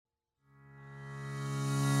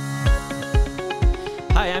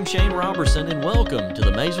Hi, I'm Shane Robertson, and welcome to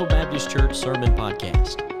the Maysville Baptist Church Sermon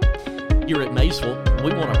Podcast. Here at Maysville,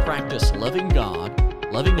 we want to practice loving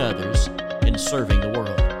God, loving others, and serving the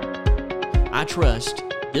world. I trust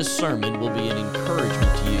this sermon will be an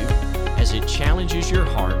encouragement to you as it challenges your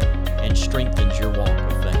heart and strengthens your walk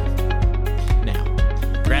of faith.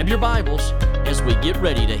 Now, grab your Bibles as we get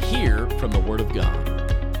ready to hear from the Word of God.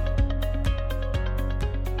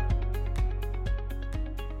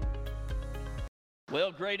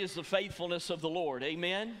 Well, great is the faithfulness of the Lord.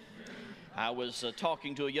 Amen. I was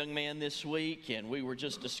talking to a young man this week, and we were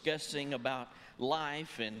just discussing about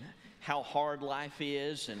life and how hard life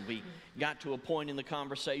is, and we got to a point in the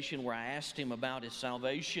conversation where I asked him about his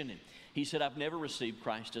salvation, and he said, I've never received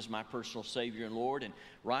Christ as my personal Savior and Lord. And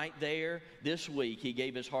right there, this week, he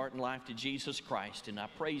gave his heart and life to Jesus Christ, and I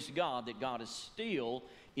praise God that God is still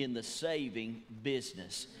in the saving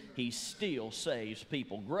business. He still saves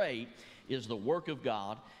people. Great is the work of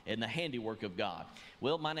God and the handiwork of God.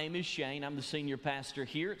 Well, my name is Shane. I'm the senior pastor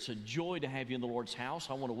here. It's a joy to have you in the Lord's house.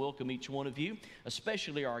 I want to welcome each one of you,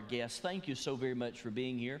 especially our guests. Thank you so very much for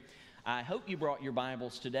being here. I hope you brought your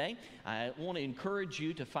Bibles today. I want to encourage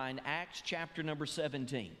you to find Acts chapter number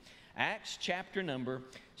 17. Acts chapter number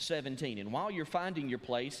 17. And while you're finding your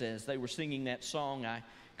place, as they were singing that song, I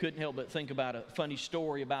couldn't help but think about a funny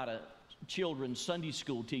story about a children's Sunday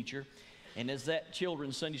school teacher. And as that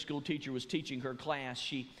children's Sunday school teacher was teaching her class,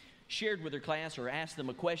 she shared with her class or asked them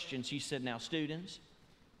a question. She said, now students,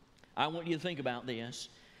 I want you to think about this.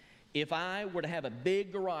 If I were to have a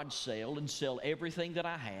big garage sale and sell everything that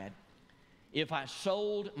I had, if I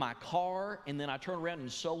sold my car and then I turned around and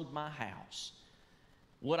sold my house,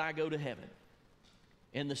 would I go to heaven?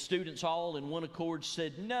 And the students all in one accord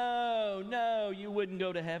said, no, you wouldn't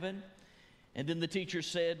go to heaven. And then the teacher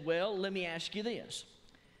said, well, let me ask you this.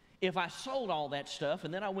 If I sold all that stuff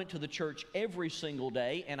and then I went to the church every single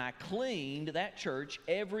day and I cleaned that church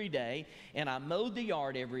every day and I mowed the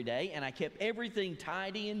yard every day and I kept everything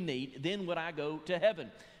tidy and neat, then would I go to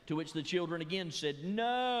heaven? To which the children again said,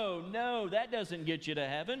 no, that doesn't get you to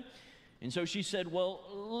heaven. And so she said, well,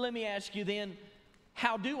 let me ask you then,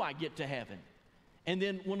 how do I get to heaven? And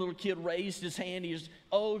then one little kid raised his hand. He was,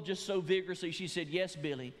 just so vigorously. She said, yes,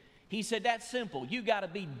 Billy. He said, that's simple. You got to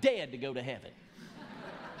be dead to go to heaven.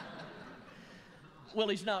 Well,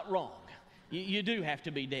 he's not wrong. You do have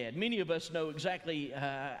to be dead. Many of us know exactly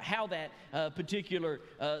how that particular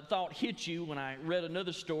thought hit you when I read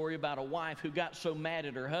another story about a wife who got so mad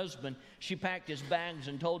at her husband, she packed his bags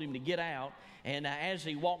and told him to get out. And as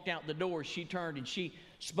he walked out the door, she turned and she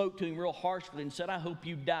spoke to him real harshly and said, I hope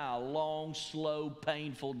you die a long, slow,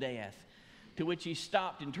 painful death. To which he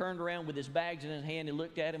stopped and turned around with his bags in his hand and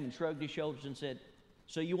looked at him and shrugged his shoulders and said,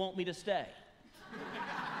 so you want me to stay?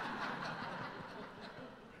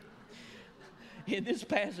 In this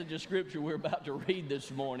passage of Scripture we're about to read this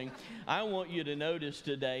morning, I want you to notice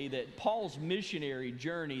today that Paul's missionary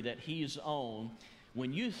journey that he's on,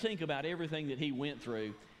 when you think about everything that he went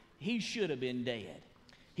through, he should have been dead.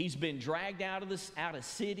 He's been dragged out of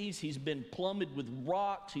cities. He's been plummeted with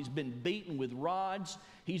rocks. He's been beaten with rods.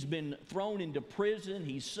 He's been thrown into prison.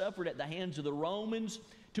 He's suffered at the hands of the Romans,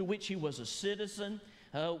 to which he was a citizen.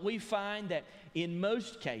 We find that in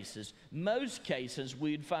most cases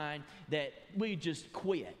we'd find that we just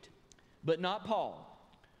quit. But not Paul.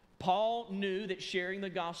 Paul knew that sharing the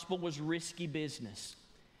gospel was risky business.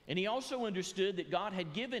 And he also understood that God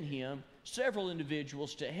had given him several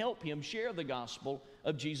individuals to help him share the gospel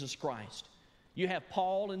of Jesus Christ. You have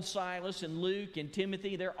Paul and Silas and Luke and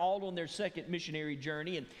Timothy. They're all on their second missionary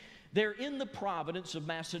journey, and they're in the province of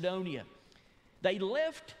Macedonia.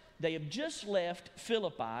 They have just left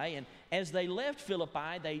Philippi, and as they left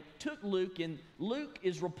Philippi, they took Luke, and Luke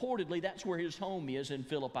is reportedly, that's where his home is, in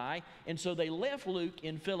Philippi, and so they left Luke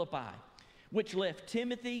in Philippi, which left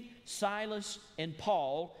Timothy, Silas, and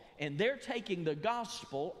Paul, and they're taking the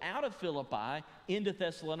gospel out of Philippi into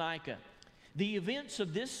Thessalonica. The events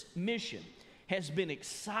of this mission has been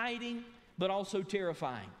exciting, but also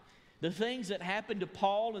terrifying. The things that happened to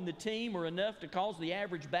Paul and the team are enough to cause the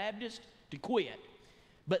average Baptist to quit.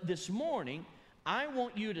 But this morning, I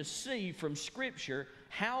want you to see from Scripture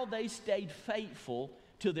how they stayed faithful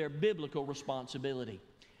to their biblical responsibility.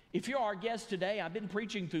 If you're our guest today, I've been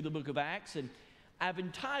preaching through the book of Acts, and I've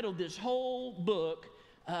entitled this whole book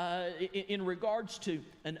in regards to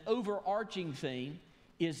an overarching theme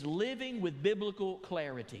is living with biblical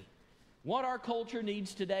clarity. What our culture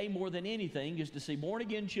needs today more than anything is to see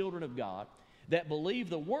born-again children of God that believe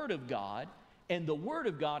the Word of God, and the Word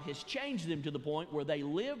of God has changed them to the point where they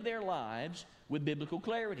live their lives with biblical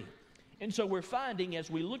clarity. And so we're finding, as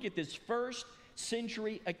we look at this first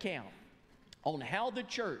century account on how the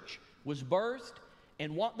church was birthed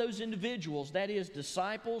and what those individuals, that is,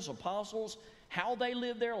 disciples, apostles, how they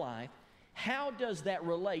live their life, how does that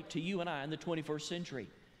relate to you and I in the 21st century?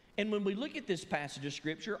 And when we look at this passage of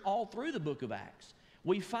Scripture all through the book of Acts,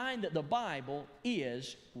 we find that the Bible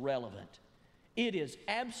is relevant. It is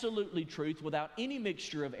absolutely truth without any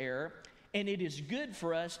mixture of error, and it is good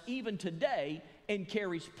for us even today and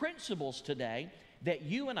carries principles today that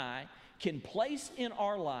you and I can place in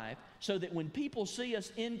our life so that when people see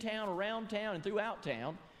us in town, around town, and throughout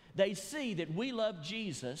town, they see that we love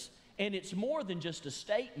Jesus, and it's more than just a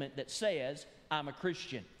statement that says, I'm a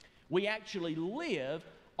Christian. We actually live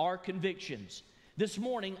our convictions. This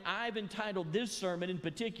morning, I've entitled this sermon in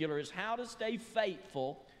particular is How to Stay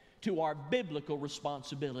Faithful to Our Biblical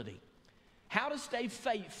Responsibility. How to stay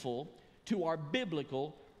faithful to our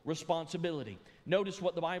biblical responsibility. Notice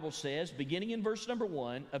what the Bible says, beginning in verse number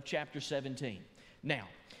 1 of chapter 17. Now,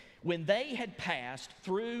 when they had passed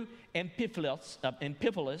through Amphipolis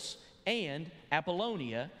and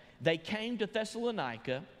Apollonia, they came to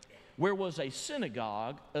Thessalonica, where was a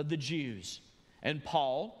synagogue of the Jews. And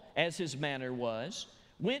Paul, as his manner was,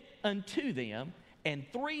 went unto them, and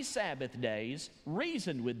 3 Sabbath days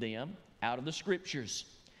reasoned with them out of the Scriptures,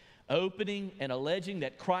 opening and alleging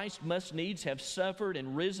that Christ must needs have suffered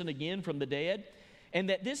and risen again from the dead, and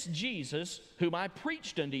that this Jesus, whom I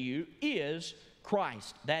preached unto you, is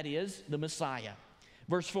Christ, that is, the Messiah.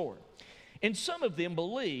 Verse 4, and some of them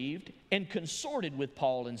believed and consorted with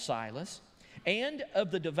Paul and Silas, and of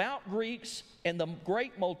the devout Greeks and the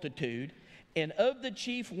great multitude, and of the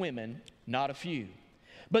chief women, not a few.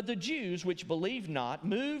 But the Jews which believed not,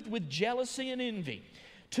 moved with jealousy and envy,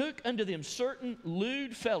 took unto them certain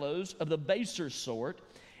lewd fellows of the baser sort,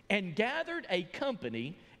 and gathered a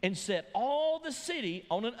company, and set all the city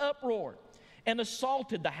on an uproar, and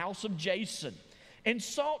assaulted the house of Jason, and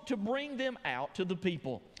sought to bring them out to the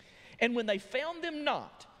people. And when they found them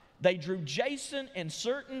not, they drew Jason and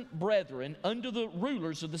certain brethren unto the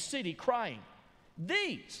rulers of the city, crying,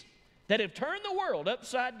 These that have turned the world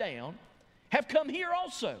upside down have come here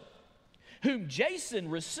also, whom Jason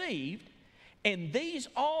received, and these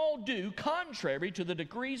all do contrary to the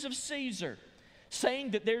decrees of Caesar,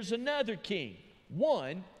 saying that there's another king,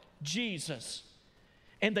 one Jesus.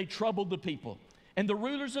 And they troubled the people and the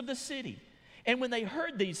rulers of the city. And when they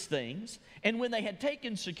heard these things, and when they had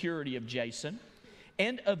taken security of Jason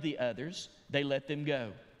and of the others, they let them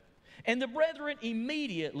go. And the brethren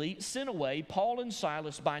immediately sent away Paul and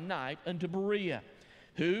Silas by night unto Berea,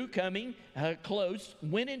 who, coming close,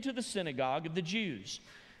 went into the synagogue of the Jews.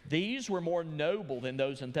 These were more noble than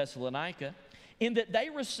those in Thessalonica, in that they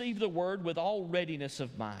received the word with all readiness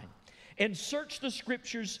of mind, and searched the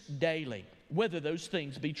Scriptures daily, whether those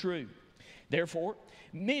things be true. Therefore,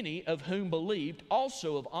 many of whom believed,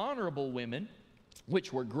 also of honorable women,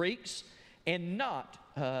 which were Greeks, and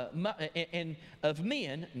of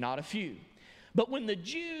men, not a few. But when the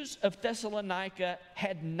Jews of Thessalonica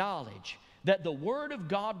had knowledge that the word of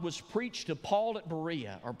God was preached to Paul at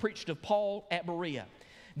Berea, or preached of Paul at Berea,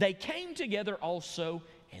 they came together also,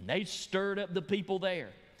 and they stirred up the people there.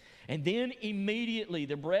 And then immediately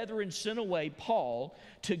the brethren sent away Paul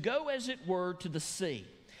to go, as it were, to the sea.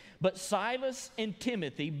 But Silas and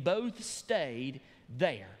Timothy both stayed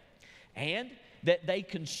there. And that they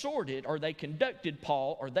consorted, or they conducted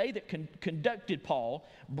Paul, or they that conducted Paul,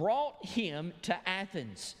 brought him to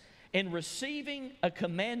Athens, and receiving a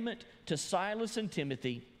commandment to Silas and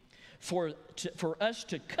Timothy for us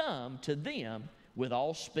to come to them with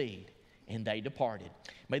all speed. And they departed.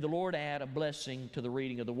 May the Lord add a blessing to the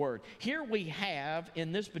reading of the Word. Here we have,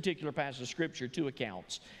 in this particular passage of Scripture, 2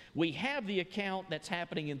 accounts. We have the account that's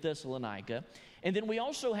happening in Thessalonica, and then we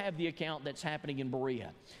also have the account that's happening in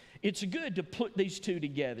Berea. It's good to put these two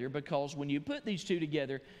together, because when you put these two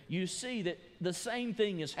together, you see that the same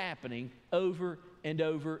thing is happening over and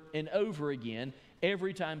over and over again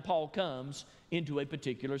every time Paul comes into a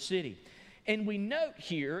particular city. And we note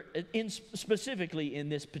here, specifically in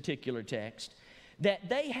this particular text, that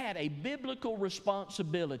they had a biblical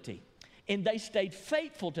responsibility, and they stayed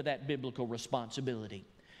faithful to that biblical responsibility.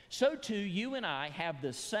 So too, you and I have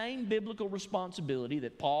the same biblical responsibility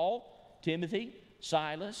that Paul, Timothy,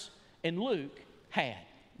 Silas, and Luke had.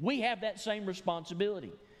 We have that same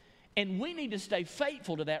responsibility, and we need to stay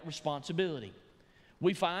faithful to that responsibility.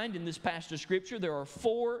 We find in this passage of Scripture there are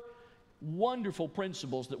 4 wonderful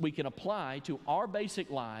principles that we can apply to our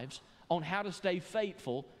basic lives on how to stay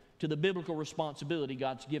faithful to the biblical responsibility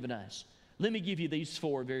God's given us. Let me give you these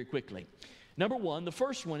 4 very quickly. Number 1, the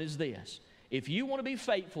first one is this. If you want to be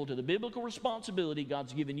faithful to the biblical responsibility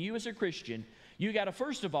God's given you as a Christian, you got to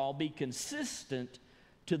first of all be consistent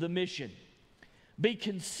to the mission. Be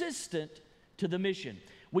consistent to the mission.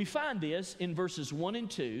 We find this in verses 1 and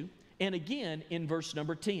 2, and again in verse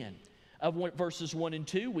number 10. Of verses 1 and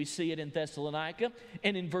 2, we see it in Thessalonica,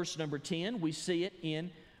 and in verse number 10, we see it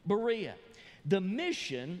in Berea. The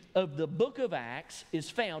mission of the book of Acts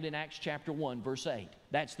is found in Acts chapter 1, verse 8.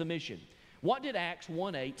 That's the mission. What did Acts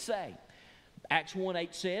 1:8 say? Acts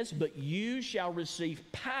 1:8 says, "But you shall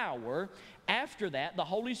receive power. After that, the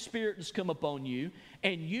Holy Spirit has come upon you,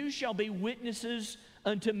 and you shall be witnesses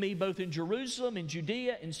unto me both in Jerusalem, in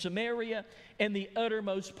Judea, in Samaria, and the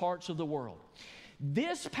uttermost parts of the world."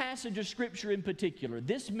 This passage of Scripture in particular,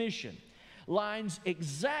 this mission, lines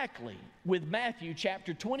exactly with Matthew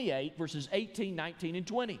chapter 28, verses 18, 19, and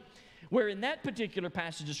 20, where in that particular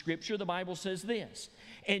passage of Scripture, the Bible says this,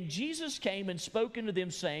 "And Jesus came and spoke unto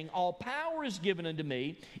them, saying, All power is given unto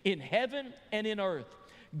me in heaven and in earth.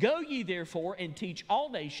 Go ye therefore and teach all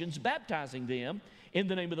nations, baptizing them in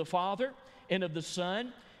the name of the Father, and of the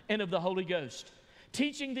Son, and of the Holy Ghost,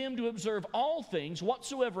 teaching them to observe all things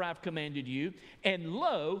whatsoever I've commanded you. And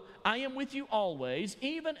lo, I am with you always,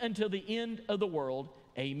 even until the end of the world.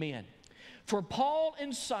 Amen." For Paul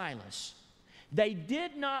and Silas, they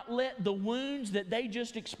did not let the wounds that they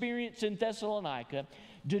just experienced in Thessalonica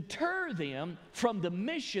deter them from the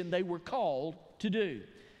mission they were called to do.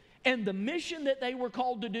 And the mission that they were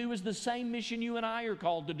called to do is the same mission you and I are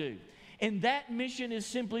called to do. And that mission is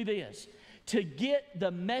simply this: to get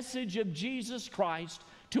the message of Jesus Christ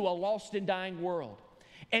to a lost and dying world.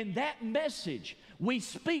 And that message we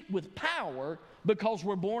speak with power because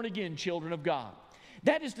we're born again children of God.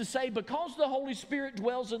 That is to say, because the Holy Spirit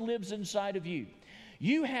dwells and lives inside of you,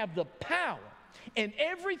 you have the power and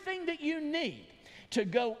everything that you need to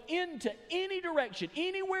go into any direction,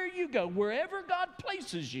 anywhere you go, wherever God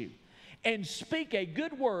places you, and speak a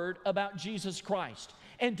good word about Jesus Christ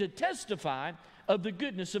and to testify of the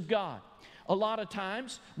goodness of God. A lot of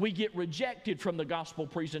times we get rejected from the gospel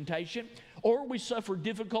presentation, or we suffer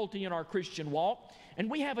difficulty in our Christian walk, and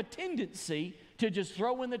we have a tendency to just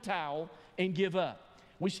throw in the towel and give up.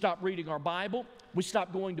 We stop reading our Bible, we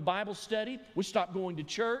stop going to Bible study, we stop going to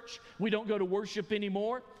church, we don't go to worship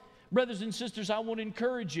anymore. Brothers and sisters, I want to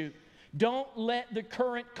encourage you, don't let the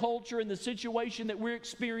current culture and the situation that we're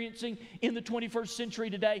experiencing in the 21st century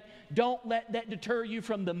today, don't let that deter you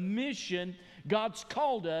from the mission God's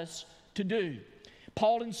called us to do.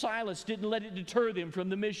 Paul and Silas didn't let it deter them from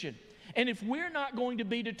the mission. And if we're not going to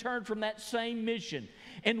be deterred from that same mission,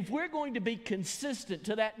 and if we're going to be consistent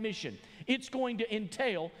to that mission, it's going to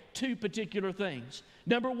entail two particular things.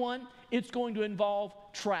 Number one, it's going to involve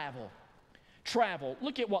travel. Travel.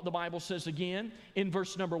 Look at what the Bible says again in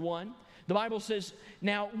verse number 1. The Bible says,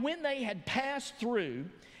 "Now when they had passed through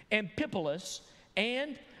Amphipolis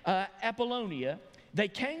and Apollonia, they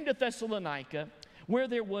came to Thessalonica, where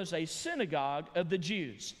there was a synagogue of the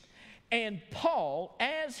Jews. And Paul,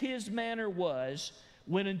 as his manner was,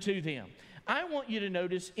 went unto them." I want you to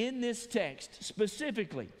notice in this text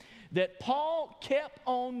specifically that Paul kept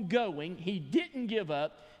on going. He didn't give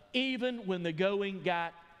up even when the going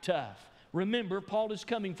got tough. Remember, Paul is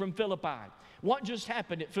coming from Philippi. What just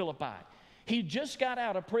happened at Philippi? He just got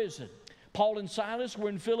out of prison. Paul and Silas were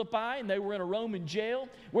in Philippi, and they were in a Roman jail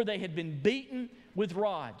where they had been beaten with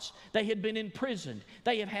rods. They had been imprisoned.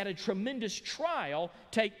 They had had a tremendous trial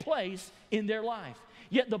take place in their life.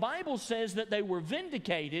 Yet the Bible says that they were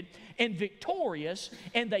vindicated and victorious,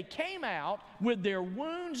 and they came out with their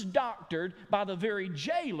wounds doctored by the very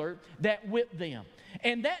jailer that whipped them.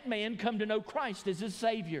 And that man come to know Christ as his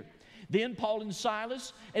Savior. Then Paul and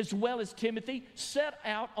Silas, as well as Timothy, set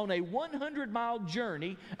out on a 100-mile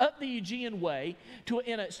journey up the Aegean Way,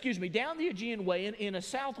 down the Aegean Way in a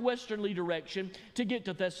southwesternly direction to get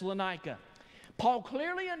to Thessalonica. Paul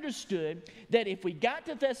clearly understood that if we got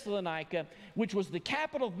to Thessalonica, which was the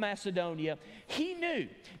capital of Macedonia, he knew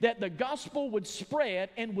that the gospel would spread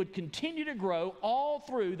and would continue to grow all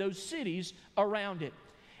through those cities around it.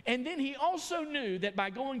 And then he also knew that by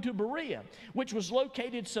going to Berea, which was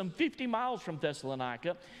located some 50 miles from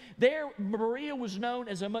Thessalonica, Berea was known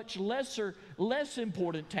as a much less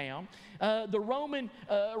important town. The Roman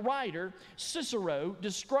writer Cicero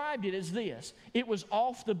described it as this: it was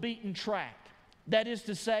off the beaten track. That is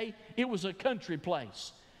to say, it was a country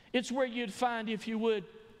place. It's where you'd find, if you would,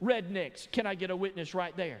 rednecks. Can I get a witness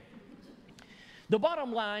right there? The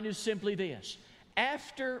bottom line is simply this: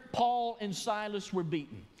 after Paul and Silas were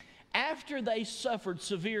beaten, after they suffered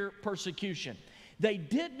severe persecution, they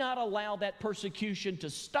did not allow that persecution to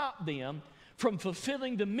stop them from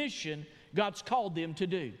fulfilling the mission God's called them to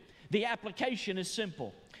do. The application is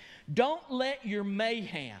simple. Don't let your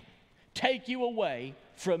mayhem take you away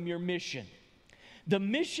from your mission. The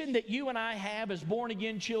mission that you and I have as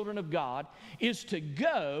born-again children of God is to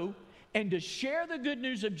go and to share the good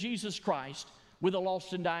news of Jesus Christ with a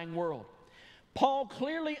lost and dying world. Paul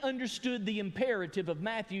clearly understood the imperative of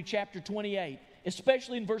Matthew chapter 28,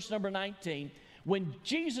 especially in verse number 19, when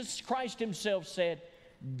Jesus Christ himself said,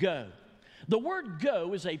 go. The word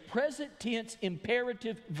go is a present tense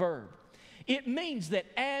imperative verb. It means that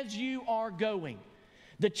as you are going,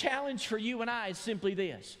 the challenge for you and I is simply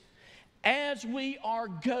this. As we are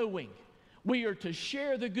going, we are to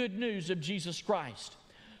share the good news of Jesus Christ.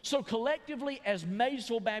 So collectively, as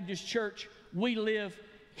Maysville Baptist Church, we live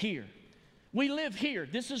here. We live here.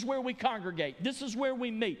 This is where we congregate. This is where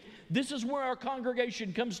we meet. This is where our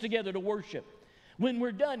congregation comes together to worship. When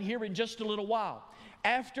we're done here in just a little while,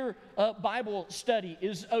 after Bible study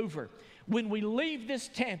is over, when we leave this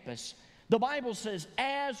campus, the Bible says,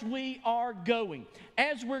 as we are going,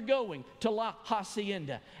 as we're going to La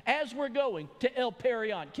Hacienda, as we're going to El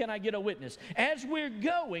Parion, can I get a witness? As we're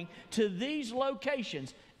going to these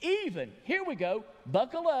locations, even, here we go,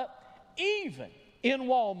 buckle up, even in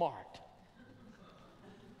Walmart,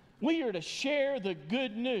 we are to share the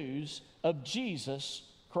good news of Jesus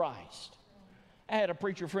Christ. I had a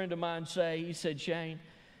preacher friend of mine say, he said, Shane,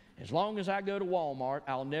 as long as I go to Walmart,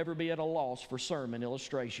 I'll never be at a loss for sermon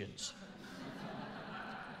illustrations.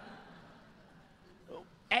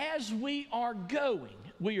 As we are going,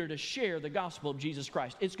 we are to share the gospel of Jesus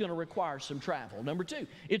Christ. It's going to require some travel. Number two,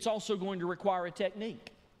 it's also going to require a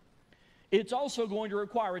technique. It's also going to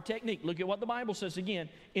require a technique. Look at what the Bible says again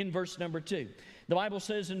in verse number 2. The Bible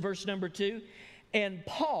says in verse number 2, and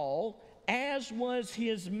Paul, as was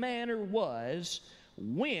his manner was,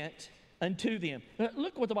 went unto them.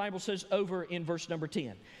 Look what the Bible says over in verse number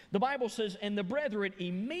 10. The Bible says, and the brethren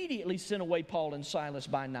immediately sent away Paul and Silas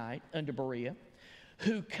by night unto Berea,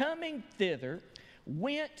 who coming thither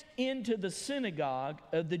went into the synagogue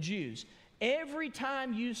of the Jews. Every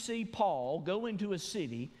time you see Paul go into a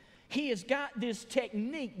city, he has got this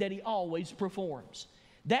technique that he always performs.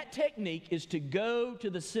 That technique is to go to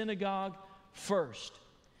the synagogue first.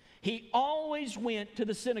 He always went to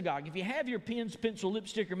the synagogue. If you have your pens, pencil,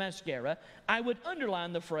 lipstick, or mascara, I would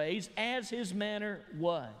underline the phrase, as his manner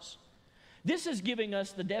was. This is giving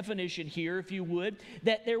us the definition here, if you would,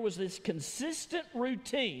 that there was this consistent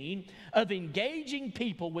routine of engaging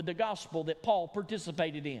people with the gospel that Paul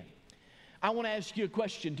participated in. I want to ask you a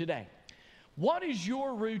question today. What is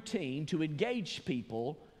your routine to engage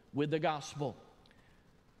people with the gospel?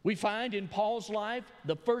 We find in Paul's life,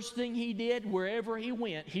 the first thing he did, wherever he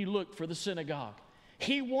went, he looked for the synagogue.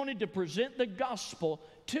 He wanted to present the gospel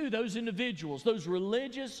to those individuals, those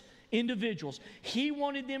religious individuals. He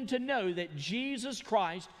wanted them to know that Jesus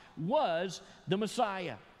Christ was the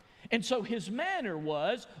Messiah. And so his manner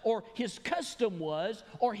was, or his custom was,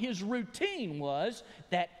 or his routine was,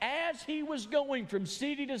 that as he was going from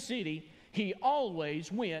city to city, he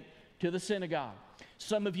always went to the synagogue.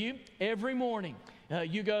 Some of you, every morning,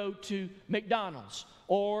 you go to McDonald's,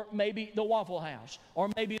 or maybe the Waffle House, or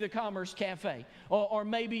maybe the Commerce Cafe, or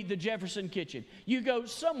maybe the Jefferson Kitchen. You go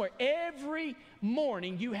somewhere. Every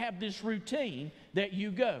morning you have this routine that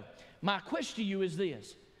you go. My question to you is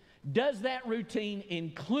this. Does that routine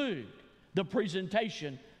include the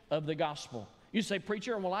presentation of the gospel? You say,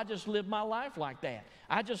 preacher, well, I just live my life like that.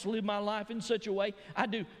 I just live my life in such a way. I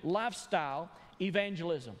do lifestyle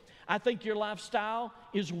evangelism. I think your lifestyle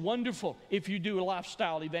is wonderful if you do a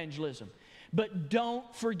lifestyle evangelism. But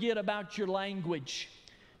don't forget about your language.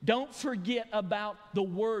 Don't forget about the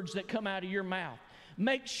words that come out of your mouth.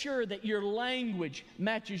 Make sure that your language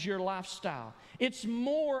matches your lifestyle. It's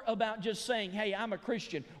more about just saying, hey, I'm a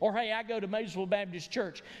Christian, or hey, I go to Maysville Baptist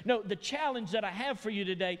Church. No, the challenge that I have for you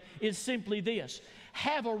today is simply this.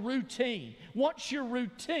 Have a routine. What's your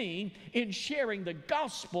routine in sharing the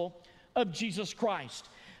gospel of Jesus Christ?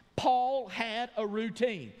 Paul had a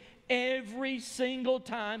routine. Every single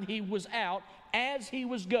time he was out, as he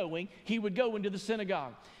was going, he would go into the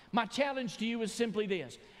synagogue. My challenge to you is simply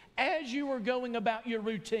this. As you are going about your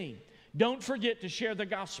routine, don't forget to share the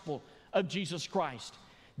gospel of Jesus Christ.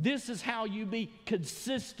 This is how you be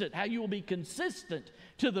consistent, how you will be consistent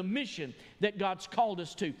to the mission that God's called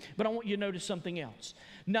us to. But I want you to notice something else.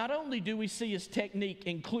 Not only do we see his technique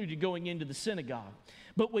included going into the synagogue,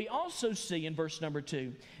 but we also see in verse number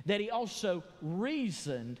 2 that he also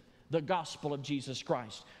reasoned the gospel of Jesus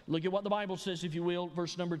Christ. Look at what the Bible says, if you will,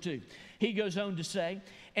 verse number 2. He goes on to say,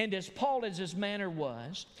 and as Paul, as his manner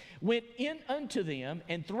was, went in unto them,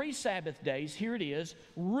 and 3 Sabbath days, here it is,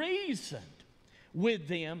 reasoned with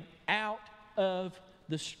them out of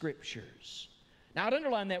the Scriptures. Now, I'd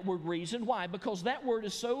underline that word reason. Why? Because that word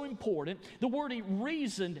is so important. The word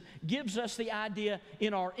reasoned gives us the idea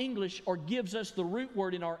in our English, or gives us the root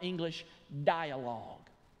word in our English, dialogue.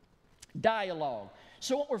 Dialogue.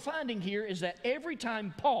 So what we're finding here is that every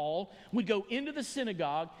time Paul would go into the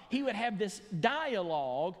synagogue, he would have this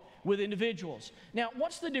dialogue with individuals. Now,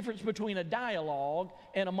 what's the difference between a dialogue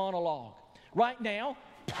and a monologue? Right now,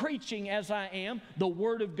 preaching as I am the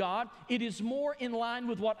Word of God, it is more in line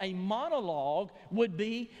with what a monologue would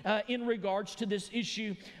be in regards to this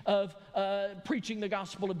issue of preaching the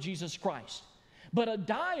gospel of Jesus Christ. But a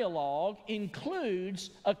dialogue includes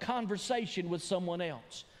a conversation with someone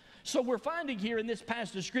else. So we're finding here in this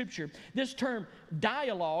passage of Scripture, this term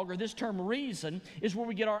dialogue, or this term reason, is where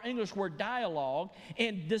we get our English word dialogue.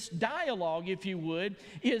 And this dialogue, if you would,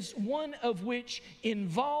 is one of which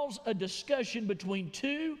involves a discussion between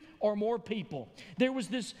two or more people. There was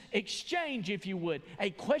this exchange, if you would,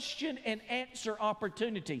 a question and answer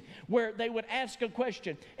opportunity where they would ask a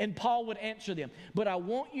question and Paul would answer them. But I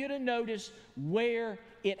want you to notice where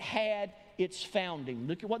it had its founding.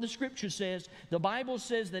 Look at what the Scripture says. The Bible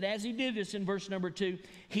says that as he did this in verse number 2,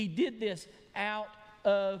 he did this out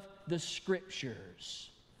of the Scriptures.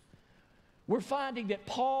 We're finding that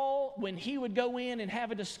Paul, when he would go in and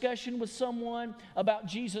have a discussion with someone about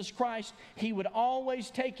Jesus Christ, he would always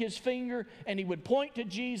take his finger and he would point to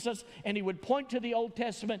Jesus and he would point to the Old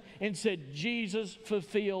Testament and said, Jesus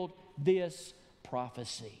fulfilled this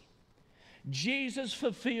prophecy. Jesus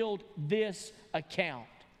fulfilled this account.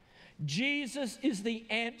 Jesus is the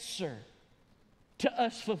answer to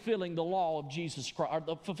us fulfilling the law of Jesus Christ,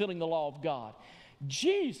 or fulfilling the law of God.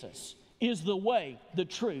 Jesus is the way, the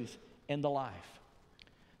truth, and the life.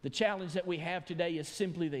 The challenge that we have today is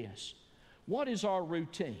simply this: what is our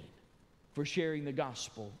routine for sharing the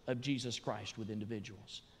gospel of Jesus Christ with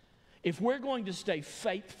individuals? If we're going to stay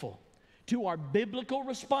faithful to our biblical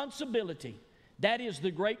responsibility, that is the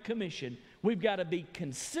Great Commission, we've got to be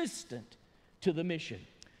consistent to the mission.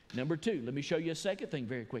 Number 2, let me show you a second thing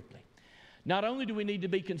very quickly. Not only do we need to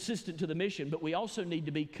be consistent to the mission, but we also need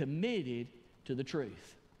to be committed to the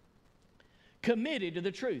truth. Committed to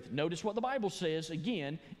the truth. Notice what the Bible says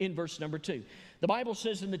again in verse number 2. The Bible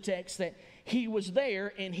says in the text that he was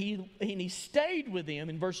there and he stayed with them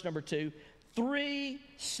in verse number 2 3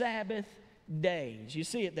 Sabbath days. You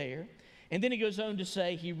see it there. And then he goes on to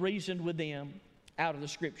say he reasoned with them out of the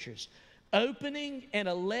Scriptures, opening and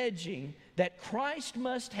alleging that Christ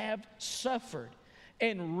must have suffered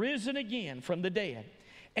and risen again from the dead,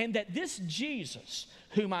 and that this Jesus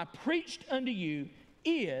whom I preached unto you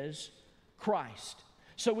is Christ.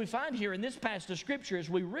 So we find here in this passage of Scripture, as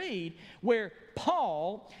we read, where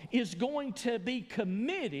Paul is going to be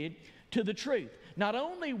committed to the truth. Not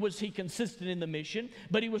only was he consistent in the mission,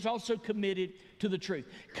 but he was also committed to the truth.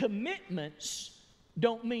 Commitments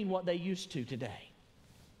don't mean what they used to today.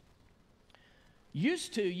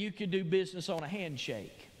 Used to, you could do business on a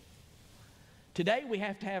handshake. Today, we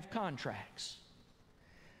have to have contracts.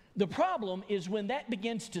 The problem is when that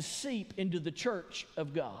begins to seep into the church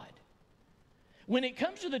of God. When it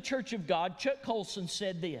comes to the church of God, Chuck Colson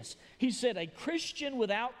said this. He said, a Christian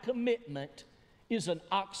without commitment is an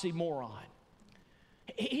oxymoron.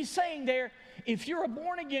 He's saying there, if you're a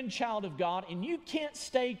born-again child of God and you can't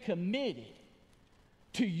stay committed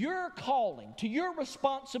to your calling, to your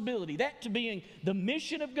responsibility, that to being the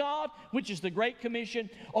mission of God, which is the Great Commission,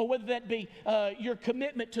 or whether that be your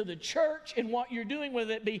commitment to the church and what you're doing,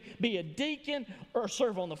 whether it be a deacon or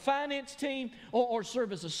serve on the finance team or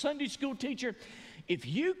serve as a Sunday school teacher, if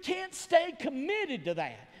you can't stay committed to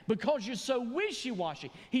that because you're so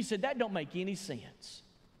wishy-washy, he said, that don't make any sense.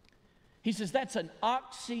 He says, that's an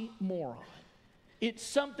oxymoron. It's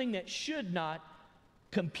something that should not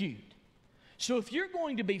compute. So if you're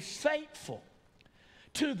going to be faithful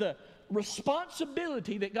to the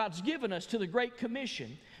responsibility that God's given us to the Great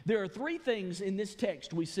Commission, there are 3 things in this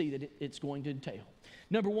text we see that it's going to entail.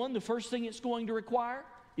 Number 1, the first thing it's going to require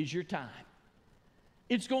is your time.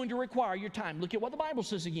 It's going to require your time. Look at what the Bible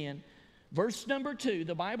says again. Verse number 2,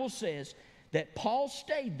 the Bible says that Paul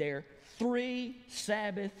stayed there 3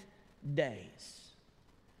 Sabbath days.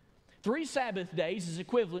 3 Sabbath days is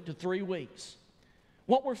equivalent to 3 weeks.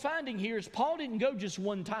 What we're finding here is Paul didn't go just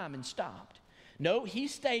one time and stopped. No, he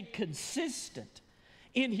stayed consistent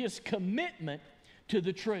in his commitment to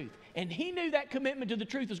the truth. And he knew that commitment to the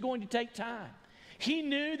truth was going to take time. He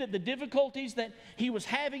knew that the difficulties that he was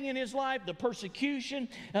having in his life, the persecution,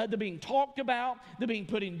 the being talked about, the being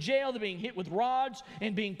put in jail, the being hit with rods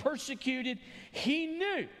and being persecuted, he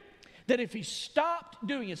knew that if he stopped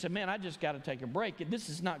doing it, said, man, I just got to take a break. This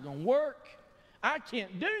is not going to work. I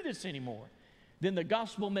can't do this anymore. Then the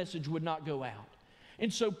gospel message would not go out.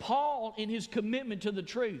 And so Paul, in his commitment to the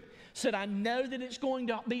truth, said, I know that it's going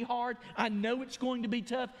to be hard. I know it's going to be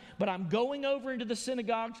tough, but I'm going over into the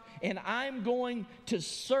synagogues and I'm going to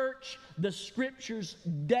search the Scriptures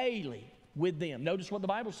daily with them. Notice what the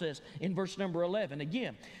Bible says in verse number 11.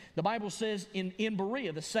 Again, the Bible says in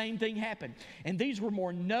Berea, the same thing happened. And these were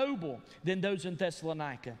more noble than those in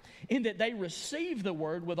Thessalonica, in that they received the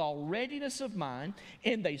word with all readiness of mind,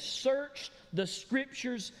 and they searched the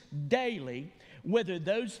Scriptures daily whether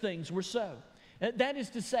those things were so. That is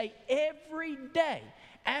to say, every day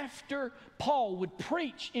after Paul would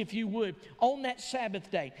preach, if you would, on that Sabbath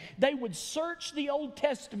day, they would search the Old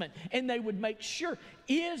Testament and they would make sure,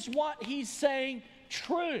 is what he's saying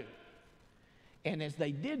true? And as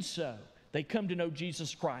they did so, they come to know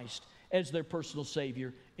Jesus Christ as their personal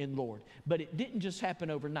Savior and Lord. But it didn't just happen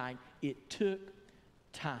overnight. It took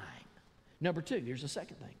time. Number two, here's the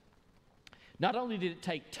second thing. Not only did it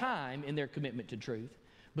take time in their commitment to truth,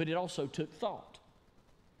 but it also took thought.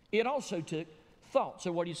 It also took thought.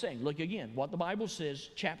 So what are you saying? Look again, what the Bible says,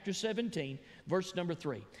 chapter 17, verse number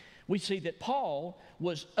 3. We see that Paul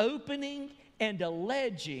was opening and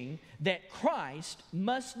alleging that Christ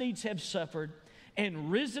must needs have suffered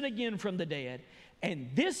and risen again from the dead, and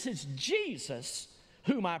this is Jesus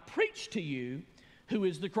whom I preach to you, who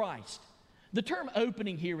is the Christ. The term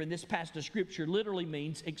opening here in this passage of Scripture literally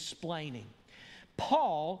means explaining.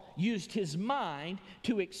 Paul used his mind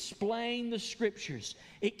to explain the Scriptures.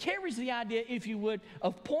 It carries the idea, if you would,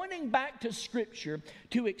 of pointing back to Scripture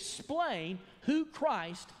to explain who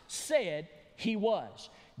Christ said he was.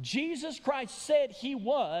 Jesus Christ said he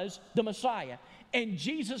was the Messiah, and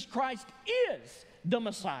Jesus Christ is the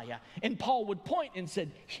Messiah. And Paul would point and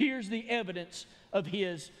said, here's the evidence of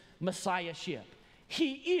his Messiahship.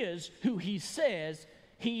 He is who he says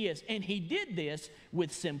he is. And he did this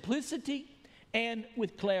with simplicity and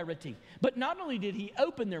with clarity. But not only did he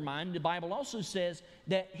open their mind, the Bible also says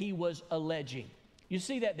that he was alleging. You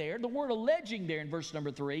see that there? The word alleging there in verse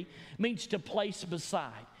number 3 means to place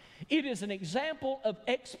beside. It is an example of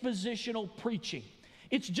expositional preaching.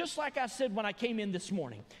 It's just like I said when I came in this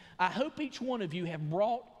morning. I hope each one of you have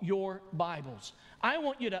brought your Bibles. I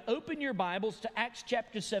want you to open your Bibles to Acts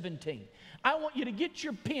chapter 17. I want you to get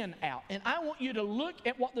your pen out, and I want you to look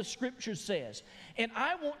at what the Scripture says. And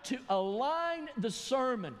I want to align the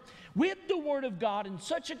sermon with the Word of God in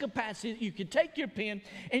such a capacity that you can take your pen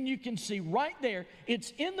and you can see right there,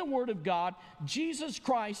 it's in the Word of God, Jesus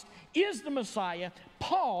Christ is the Messiah.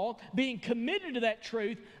 Paul, being committed to that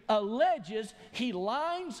truth, alleges, he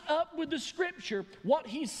lines up with the Scripture what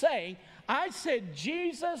he's saying. I said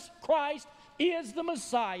Jesus Christ is the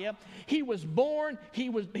Messiah. He was born, he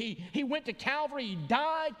went to Calvary, he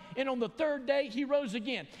died, and on the third day he rose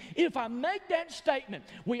again. If I make that statement,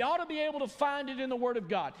 we ought to be able to find it in the Word of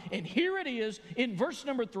God. And here it is in verse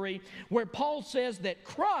number 3, where Paul says that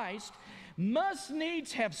Christ must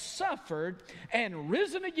needs have suffered and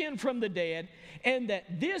risen again from the dead, and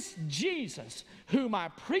that this Jesus whom I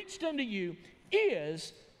preached unto you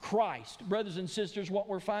is Christ. Brothers and sisters, what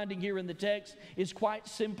we're finding here in the text is quite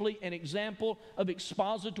simply an example of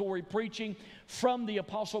expository preaching from the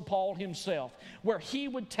Apostle Paul himself, where he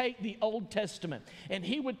would take the Old Testament and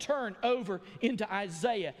he would turn over into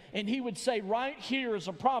Isaiah, and he would say, right here is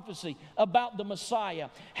a prophecy about the Messiah,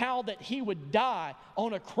 how that he would die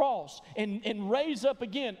on a cross and raise up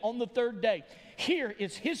again on the third day. Here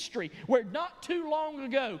is history where not too long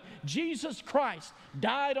ago, Jesus Christ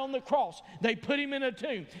died on the cross. They put him in a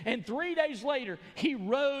tomb. And 3 days later, he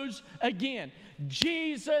rose again.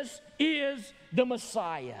 Jesus is the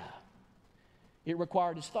Messiah. It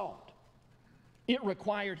required his thought. It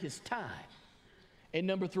required his time. And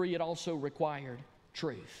number 3, it also required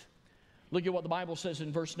truth. Look at what the Bible says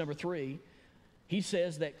in verse number 3. He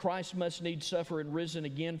says that Christ must needs suffer and risen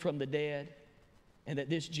again from the dead, and that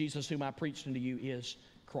this Jesus whom I preached unto you is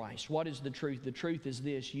Christ. What is the truth? The truth is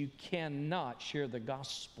this: you cannot share the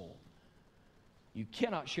gospel. You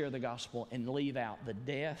cannot share the gospel and leave out the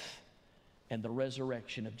death and the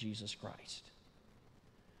resurrection of Jesus Christ.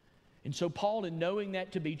 And so Paul, in knowing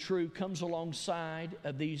that to be true, comes alongside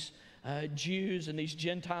of these Jews and these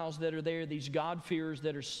Gentiles that are there, these God-fearers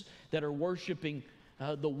that are worshiping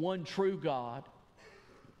the one true God.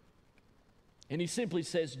 And he simply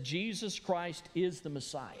says, Jesus Christ is the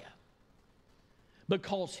Messiah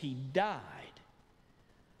because he died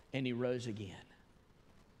and he rose again.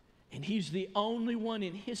 And he's the only one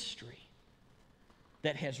in history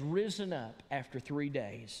that has risen up after 3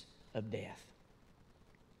 days of death.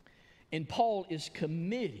 And Paul is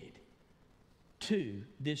committed to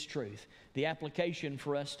this truth. The application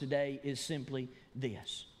for us today is simply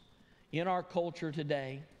this. In our culture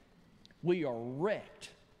today, we are wrecked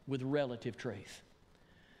with relative truth.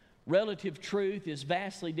 Relative truth is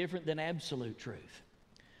vastly different than absolute truth.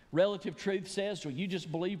 Relative truth says, well, you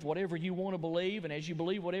just believe whatever you want to believe, and as you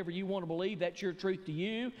believe whatever you want to believe, that's your truth to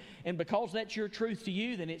you. And because that's your truth to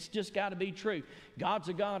you, then it's just got to be true. God's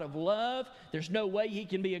a God of love. There's no way He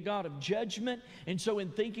can be a God of judgment. And so in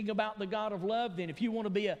thinking about the God of love, then if you want to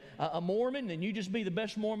be a Mormon, then you just be the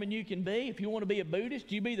best Mormon you can be. If you want to be a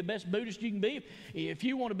Buddhist, you be the best Buddhist you can be. If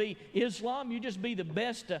you want to be Islam, you just be the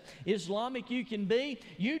best Islamic you can be.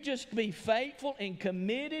 You just be faithful and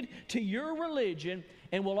committed to your religion,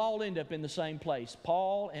 and we'll all end up in the same place.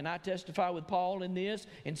 Paul, and I testify with Paul in this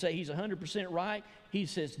and say he's 100% right. He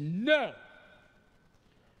says, no,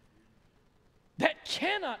 that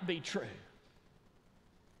cannot be true.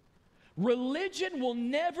 Religion will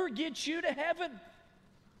never get you to heaven.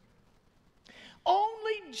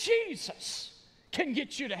 Only Jesus can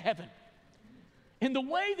get you to heaven. And the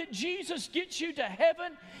way that Jesus gets you to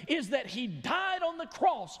heaven is that He died on the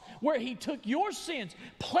cross where He took your sins,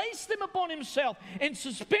 placed them upon Himself, and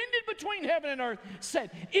suspended between heaven and earth,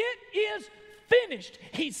 said, it is finished.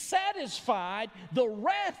 He satisfied the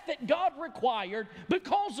wrath that God required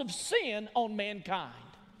because of sin on mankind.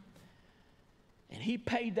 And He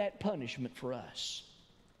paid that punishment for us.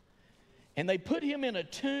 And they put Him in a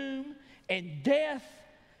tomb, and death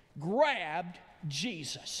grabbed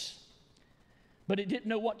Jesus. But it didn't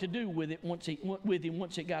know what to do with it once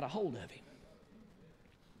it got a hold of Him.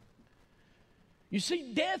 You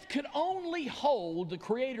see, death could only hold the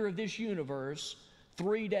creator of this universe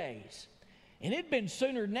 3 days. And it'd been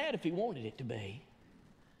sooner than that if He wanted it to be.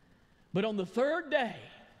 But on the third day,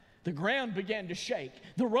 the ground began to shake.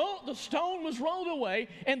 The stone was rolled away,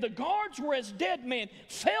 and the guards were as dead men,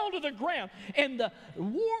 fell to the ground. And the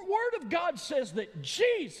Word of God says that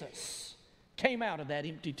Jesus came out of that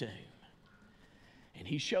empty tomb. And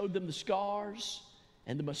He showed them the scars,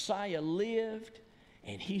 and the Messiah lived,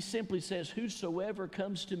 and He simply says, whosoever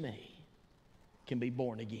comes to me can be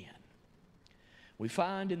born again. We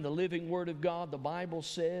find in the living Word of God, the Bible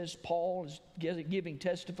says, Paul is giving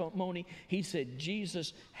testimony, he said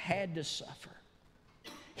Jesus had to suffer.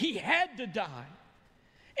 He had to die,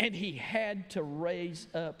 and He had to raise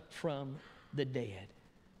up from the dead.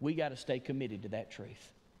 We got to stay committed to that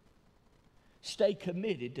truth. Stay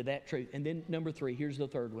committed to that truth. And then number 3, here's the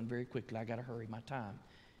third one very quickly. I got to hurry. My time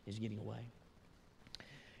is getting away.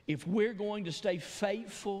 If we're going to stay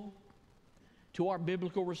faithful to our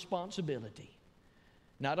biblical responsibility,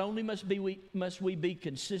 not only must we be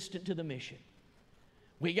consistent to the mission,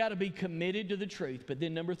 we got to be committed to the truth, but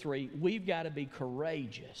then number 3, we've got to be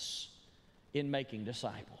courageous in making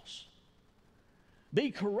disciples.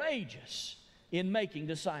 Be courageous in making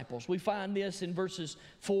disciples. We find this in verses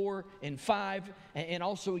 4 and 5, and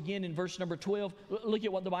also again in verse number 12. Look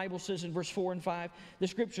at what the Bible says in verse 4 and 5. The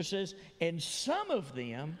Scripture says, and some of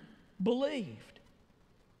them believed.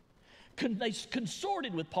 They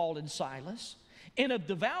consorted with Paul and Silas, and of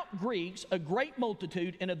devout Greeks a great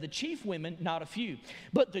multitude, and of the chief women not a few.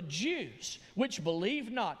 But the Jews, which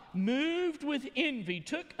believed not, moved with envy,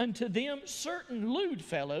 took unto them certain lewd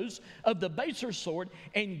fellows of the baser sort,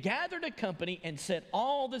 and gathered a company, and set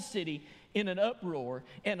all the city in an uproar,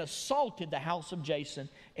 and assaulted the house of Jason,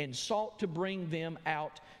 and sought to bring them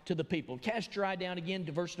out to the people. Cast your eye down again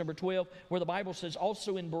to verse number 12, where the Bible says,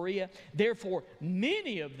 also in Berea, therefore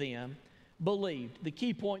many of them believed. The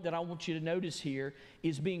key point that I want you to notice here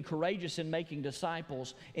is being courageous in making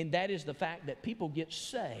disciples, and that is the fact that people get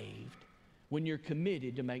saved when you're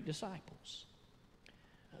committed to make disciples.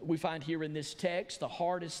 We find here in this text the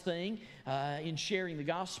hardest thing in sharing the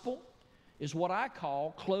gospel is what I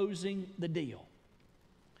call closing the deal.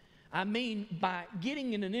 I mean by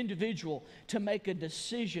getting an individual to make a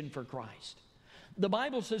decision for Christ. The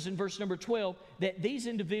Bible says in verse number 12 that these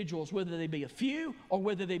individuals, whether they be a few or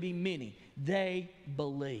whether they be many, they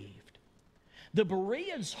believed. The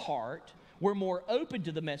Bereans' heart were more open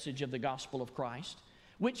to the message of the gospel of Christ,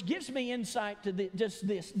 which gives me insight to just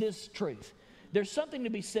this truth. There's something to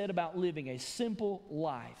be said about living a simple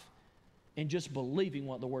life and just believing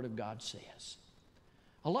what the Word of God says.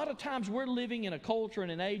 A lot of times we're living in a culture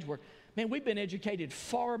and an age where, man, we've been educated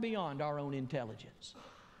far beyond our own intelligence.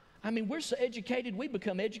 I mean, we're so educated, we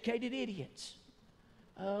become educated idiots.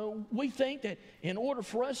 We think that in order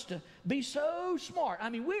for us to be so smart,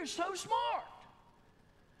 I mean, we're so smart,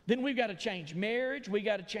 then we've got to change marriage, we've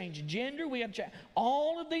got to change gender, we got to change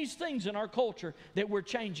all of these things in our culture that we're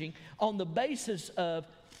changing on the basis of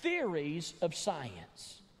theories of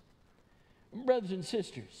science. Brothers and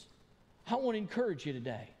sisters, I want to encourage you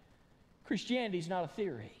today. Christianity is not a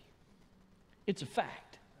theory. It's a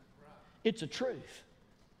fact. It's a truth.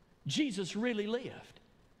 Jesus really lived.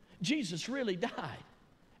 Jesus really died.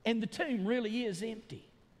 And the tomb really is empty.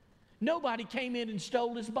 Nobody came in and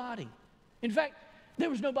stole his body. In fact, there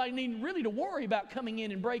was nobody needing really to worry about coming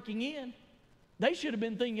in and breaking in. They should have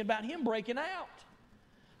been thinking about him breaking out.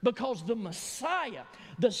 Because the Messiah,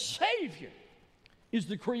 the Savior, is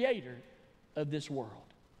the creator of this world.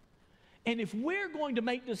 And if we're going to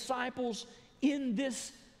make disciples in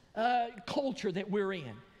this culture that we're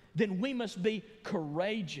in, then we must be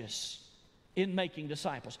courageous in making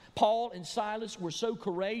disciples. Paul and Silas were so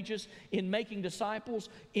courageous in making disciples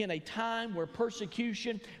in a time where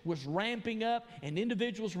persecution was ramping up and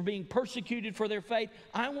individuals were being persecuted for their faith.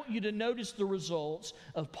 I want you to notice the results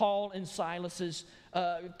of Paul and Silas's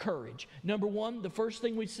courage. Number one, the first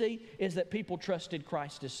thing we see is that people trusted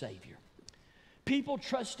Christ as Savior. People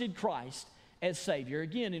trusted Christ as Savior.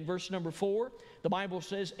 Again, in verse number 4, the Bible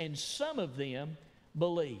says, and some of them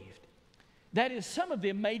believed. That is, some of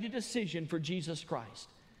them made a decision for Jesus Christ.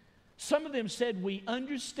 Some of them said, we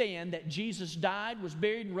understand that Jesus died, was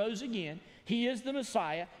buried, and rose again. He is the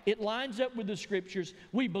Messiah. It lines up with the Scriptures.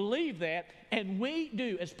 We believe that, and we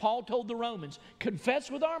do, as Paul told the Romans,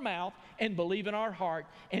 confess with our mouth and believe in our heart,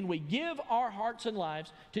 and we give our hearts and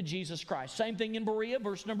lives to Jesus Christ. Same thing in Berea,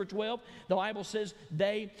 verse number 12. The Bible says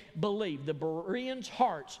they believed. The Bereans'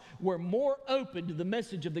 hearts were more open to the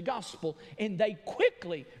message of the gospel, and they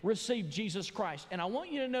quickly received Jesus Christ. And I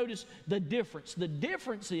want you to notice the difference. The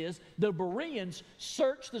difference is the Bereans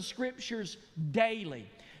searched the Scriptures daily.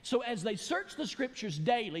 So as they searched the Scriptures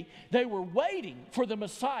daily, they were waiting for the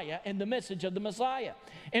Messiah and the message of the Messiah.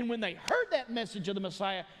 And when they heard that message of the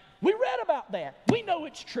Messiah, we read about that. We know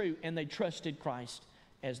it's true. And they trusted Christ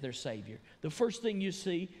as their Savior. The first thing you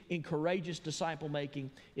see in courageous disciple making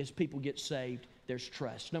is people get saved. There's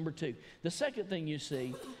trust. Number two, the second thing you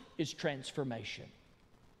see is transformation.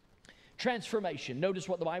 Transformation. Notice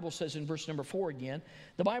what the Bible says in verse number 4 again.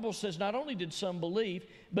 The Bible says not only did some believe,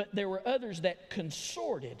 but there were others that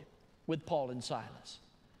consorted with Paul and Silas.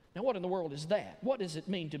 Now what in the world is that? What does it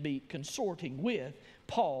mean to be consorting with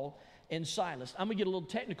Paul and Silas? I'm going to get a little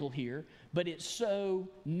technical here, but it's so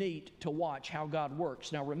neat to watch how God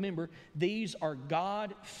works. Now remember, these are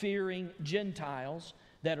God-fearing Gentiles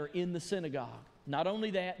that are in the synagogue. Not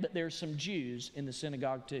only that, but there's some Jews in the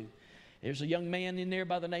synagogue too. There's a young man in there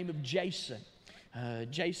by the name of Jason.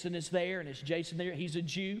 Jason is there, and it's Jason there. He's a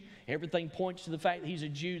Jew. Everything points to the fact that he's a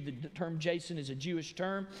Jew. The term Jason is a Jewish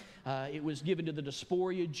term. It was given to the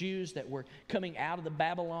diaspora Jews that were coming out of the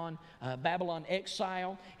Babylon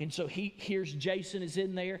exile. And so here's Jason is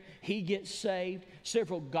in there. He gets saved.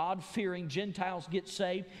 Several God-fearing Gentiles get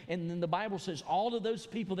saved. And then the Bible says all of those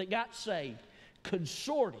people that got saved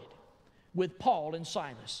consorted with Paul and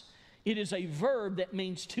Silas. It is a verb that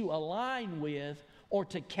means to align with or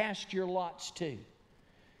to cast your lots to.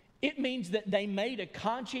 It means that they made a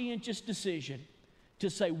conscientious decision to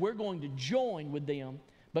say we're going to join with them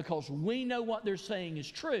because we know what they're saying is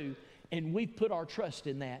true, and we've put our trust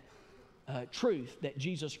in that truth that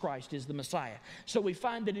Jesus Christ is the Messiah. So we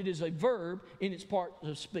find that it is a verb in its part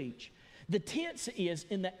of speech. The tense is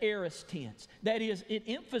in the aorist tense. That is, it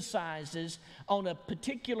emphasizes on a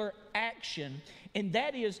particular action, and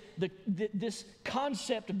that is this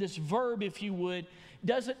concept of this verb, if you would,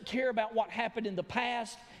 doesn't care about what happened in the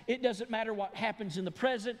past. It doesn't matter what happens in the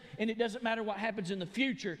present, and it doesn't matter what happens in the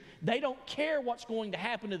future. They don't care what's going to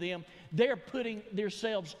happen to them. They're putting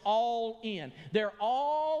themselves all in. They're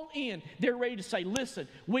all in. They're ready to say, listen,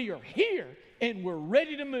 we are here, and we're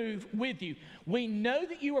ready to move with you. We know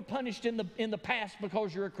that you were punished in the past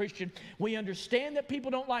because you're a Christian. We understand that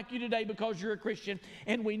people don't like you today because you're a Christian.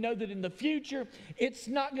 And we know that in the future, it's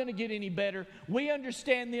not going to get any better. We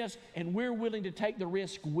understand this, and we're willing to take the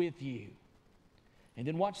risk with you. And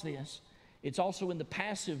then watch this. It's also in the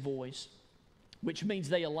passive voice, which means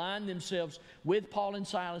they aligned themselves with Paul and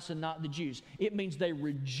Silas and not the Jews. It means they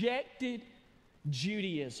rejected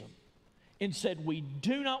Judaism and said, we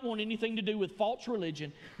do not want anything to do with false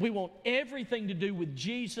religion. We want everything to do with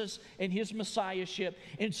Jesus and His Messiahship.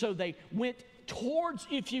 And so they went towards,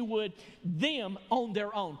 if you would, them on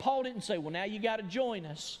their own. Paul didn't say, well, now you got to join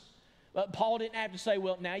us. Paul didn't have to say,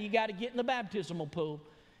 well, now you got to get in the baptismal pool.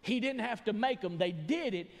 He didn't have to make them. They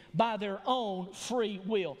did it by their own free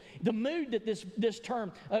will. The mood that this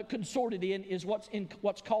term consorted in is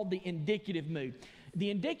what's called the indicative mood. The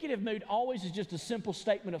indicative mood always is just a simple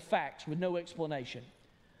statement of facts with no explanation.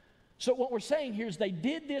 So what we're saying here is they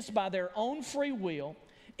did this by their own free will.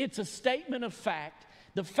 It's a statement of fact.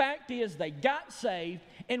 The fact is they got saved,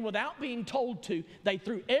 and without being told to, they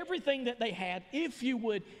threw everything that they had, if you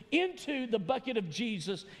would, into the bucket of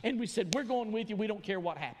Jesus, and we said, we're going with you. We don't care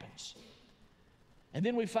what happens. And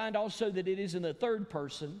then we find also that it is in the third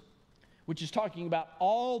person, which is talking about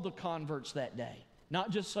all the converts that day.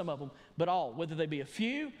 Not just some of them, but all. Whether they be a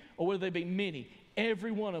few or whether they be many.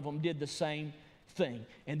 Every one of them did the same thing.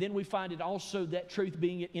 And then we find it also, that truth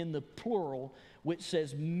being in the plural, which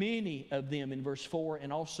says many of them in verse 4,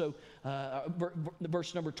 and also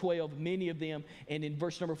verse number 12, many of them, and in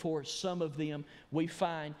verse number 4, some of them. We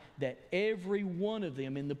find that every one of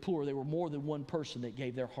them in the plural, there were more than one person that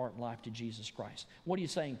gave their heart and life to Jesus Christ. What are you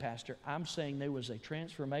saying, Pastor? I'm saying there was a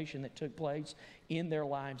transformation that took place in their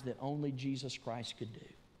lives that only Jesus Christ could do.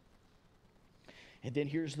 And then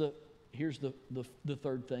here's the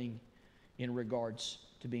third thing in regards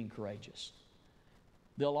to being courageous.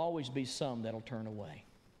 There'll always be some that'll turn away.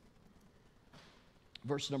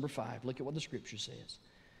 Verse number 5, look at what the Scripture says.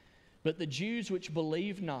 But the Jews which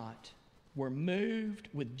believed not were moved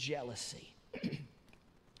with jealousy.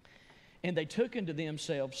 And they took unto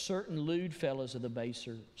themselves certain lewd fellows of the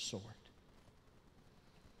baser sort.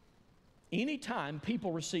 Anytime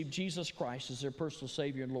people receive Jesus Christ as their personal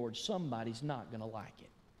Savior and Lord, somebody's not going to like it.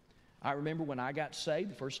 I remember when I got saved,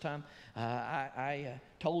 the first time I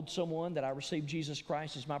told someone that I received Jesus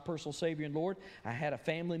Christ as my personal Savior and Lord, I had a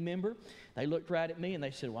family member. They looked right at me and they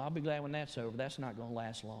said, well, I'll be glad when that's over. That's not going to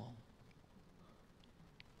last long.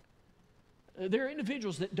 There are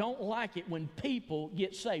individuals that don't like it when people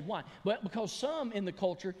get saved. Why? But because some in the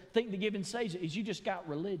culture think the giving saves it is you just got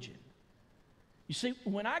religion. You see,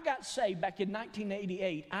 when I got saved back in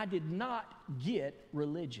 1988, I did not get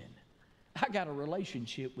religion. I got a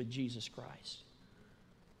relationship with Jesus Christ.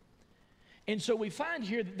 And so we find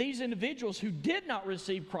here that these individuals who did not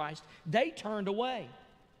receive Christ, they turned away.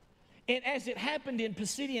 And as it happened in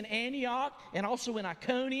Pisidian Antioch, and also in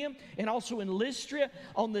Iconium, and also in Lystra,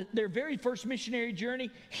 on their very first missionary journey,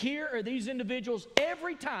 here are these individuals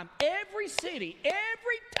every time, every city,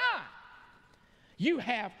 every time. You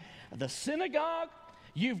have the synagogue,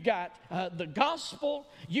 you've got the gospel,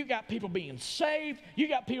 you got people being saved, you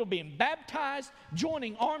got people being baptized,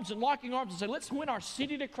 joining arms and locking arms and saying, let's win our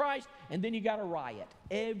city to Christ, and then you got a riot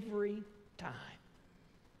every time.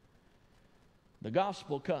 The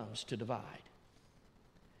gospel comes to divide.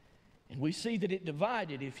 And we see that it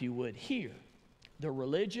divided, if you would, here, the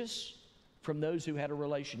religious from those who had a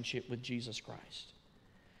relationship with Jesus Christ.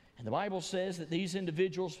 And the Bible says that these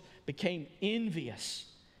individuals became envious,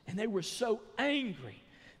 and they were so angry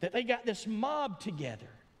that they got this mob together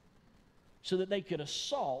so that they could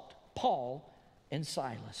assault Paul and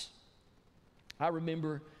Silas. I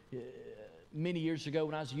remember many years ago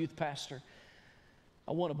when I was a youth pastor,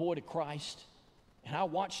 I won a boy to Christ. And I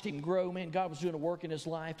watched him grow. Man, God was doing a work in his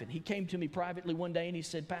life. And he came to me privately one day and he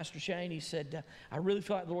said, Pastor Shane, he said, I really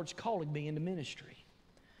feel like the Lord's calling me into ministry.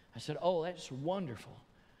 I said, oh, that's wonderful.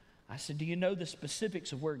 I said, do you know the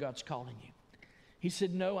specifics of where God's calling you? He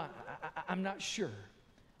said, no, I'm not sure.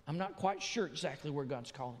 I'm not quite sure exactly where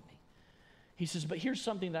God's calling me. He says, but here's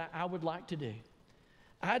something that I would like to do.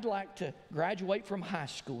 I'd like to graduate from high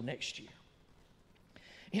school next year.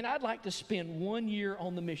 And I'd like to spend 1 year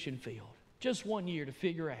on the mission field. Just 1 year to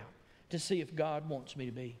figure out, to see if God wants me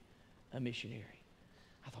to be a missionary.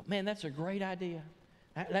 I thought, man, that's a great idea.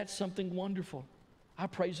 That's something wonderful. I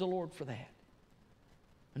praise the Lord for that.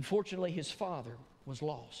 Unfortunately, his father was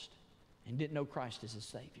lost and didn't know Christ as his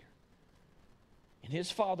Savior. And his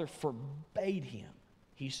father forbade him.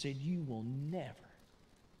 He said, you will never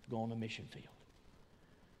go on a mission field.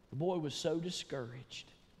 The boy was so discouraged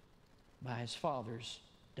by his father's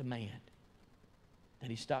demand that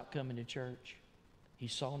he stopped coming to church. He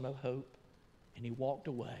saw no hope, and he walked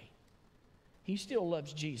away. He still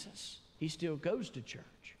loves Jesus. He still goes to church.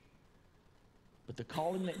 But the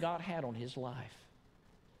calling that God had on his life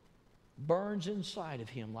burns inside of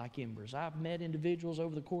him like embers. I've met individuals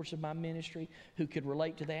over the course of my ministry who could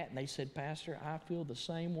relate to that, and they said, Pastor, I feel the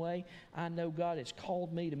same way. I know God has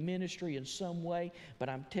called me to ministry in some way, but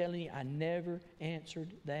I'm telling you, I never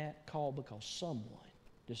answered that call because someone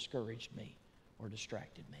discouraged me or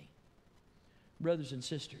distracted me. Brothers and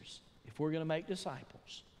sisters, if we're going to make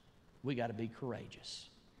disciples, we got to be courageous.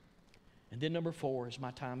 And then number 4, as my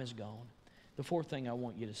time is gone, the fourth thing I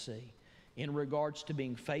want you to see in regards to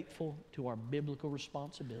being faithful to our biblical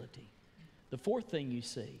responsibility, the fourth thing you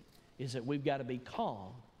see is that we've got to be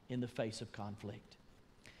calm in the face of conflict.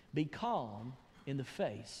 Be calm in the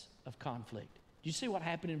face of conflict. Do you see what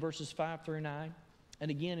happened in verses 5 through 9? And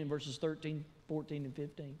again in verses 13, 14, and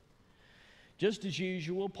 15? Just as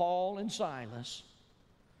usual, Paul and Silas,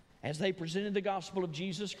 as they presented the gospel of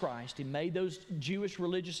Jesus Christ, he made those Jewish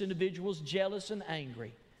religious individuals jealous and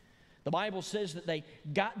angry. The Bible says that they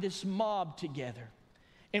got this mob together,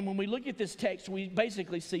 And when we look at this text, we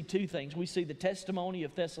basically see two things. We see the testimony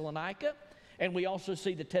of Thessalonica, and we also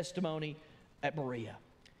see the testimony at Berea.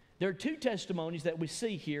 There are two testimonies that we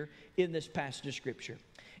see here in this passage of Scripture.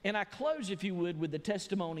 And I close, if you would, with the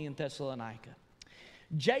testimony in Thessalonica.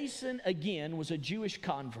 Jason, again, was a Jewish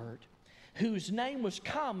convert whose name was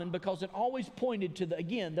common because it always pointed to,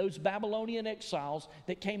 those Babylonian exiles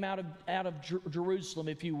that came out of Jerusalem,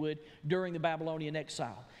 if you would, during the Babylonian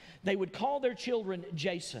exile. They would call their children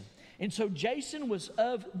Jason. And so Jason was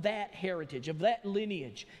of that heritage, of that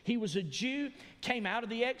lineage. He was a Jew, came out of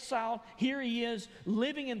the exile. Here he is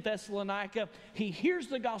living in Thessalonica. He hears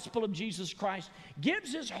the gospel of Jesus Christ,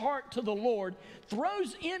 gives his heart to the Lord,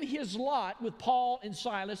 throws in his lot with Paul and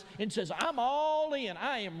Silas, and says, I'm all in.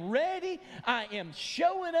 I am ready. I am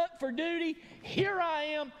showing up for duty. Here I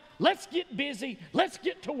am. Let's get busy. Let's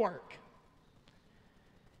get to work.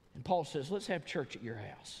 And Paul says, let's have church at your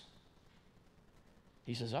house.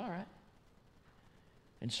 He says, all right.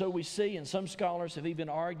 And so we see, and some scholars have even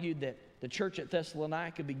argued that the church at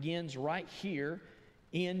Thessalonica begins right here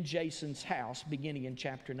in Jason's house, beginning in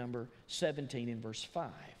chapter number 17 in verse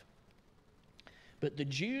 5. But the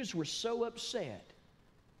Jews were so upset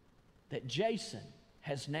that Jason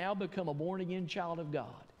has now become a born-again child of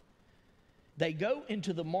God. They go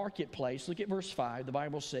into the marketplace. Look at verse 5. The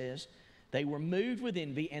Bible says, they were moved with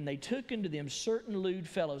envy, and they took unto them certain lewd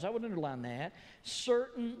fellows. I would underline that.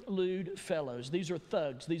 Certain lewd fellows. These are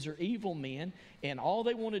thugs. These are evil men, and all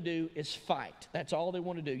they want to do is fight. That's all they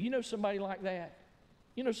want to do. You know somebody like that?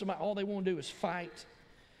 You know somebody, all they want to do is fight?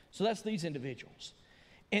 So that's these individuals.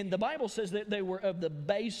 And the Bible says that they were of the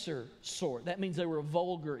baser sort. That means they were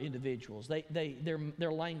vulgar individuals.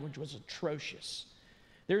 Their language was atrocious.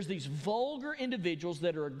 There's these vulgar individuals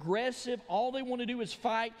that are aggressive. All they want to do is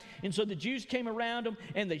fight. And so the Jews came around them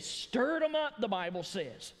and they stirred them up, the Bible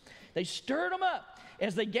says. They stirred them up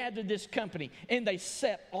as they gathered this company. And they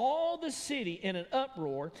set all the city in an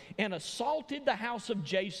uproar and assaulted the house of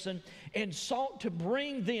Jason and sought to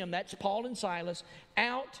bring them, that's Paul and Silas,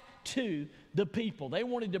 out to the people. They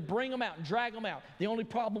wanted to bring them out and drag them out. The only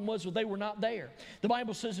problem was that they were not there. The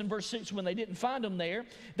Bible says in verse 6, when they didn't find them there,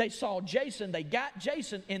 they saw Jason, they got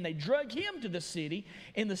Jason, and they drug him to the city,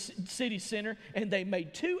 in the city center, and they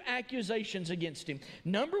made two accusations against him.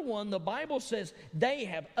 Number one, the Bible says they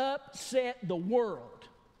have upset the world,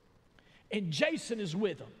 and Jason is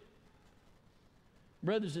with them.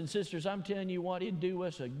 Brothers and sisters, I'm telling you what, it'd do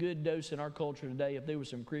us a good dose in our culture today if there were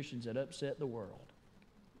some Christians that upset the world.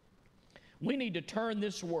 We need to turn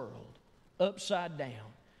this world upside down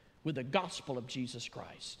with the gospel of Jesus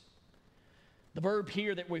Christ. The verb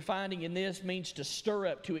here that we're finding in this means to stir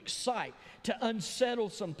up, to excite, to unsettle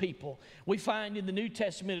some people. We find in the New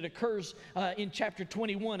Testament it occurs in chapter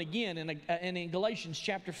 21 again and in Galatians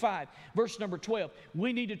chapter 5, verse number 12.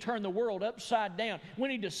 We need to turn the world upside down. We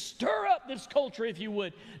need to stir up this culture, if you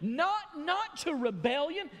would. Not to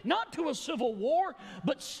rebellion, not to a civil war,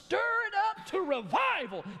 but stir it up to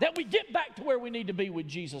revival, that we get back to where we need to be with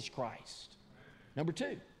Jesus Christ. Number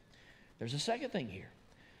two, there's a second thing here.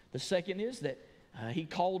 The second is that he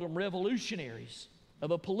called them revolutionaries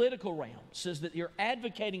of a political realm. It says that you're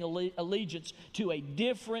advocating allegiance to a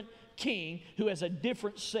different king who has a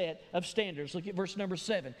different set of standards. Look at verse number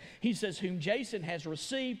 7. He says, whom Jason has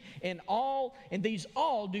received, and these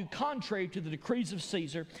all do contrary to the decrees of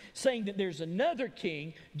Caesar, saying that there's another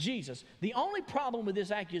king, Jesus. The only problem with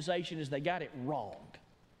this accusation is they got it wrong.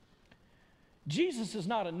 Jesus is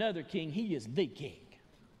not another king, he is the king.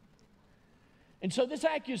 And so this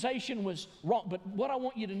accusation was wrong. But what I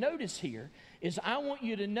want you to notice here is I want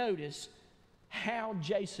you to notice how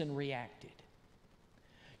Jason reacted.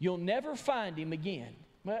 You'll never find him again.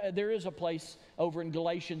 There is a place over in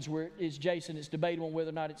Galatians where it is Jason. It's debatable whether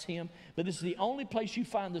or not it's him. But this is the only place you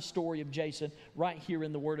find the story of Jason, right here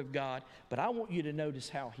in the Word of God. But I want you to notice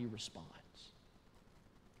how he responds.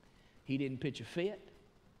 He didn't pitch a fit.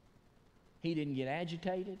 He didn't get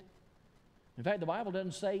agitated. In fact, the Bible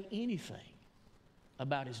doesn't say anything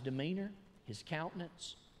about his demeanor, his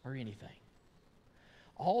countenance, or anything.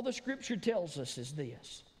 All the Scripture tells us is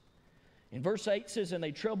this. In verse 8 says, and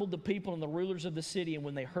they troubled the people and the rulers of the city, and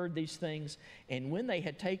when they heard these things, and when they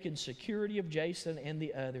had taken security of Jason and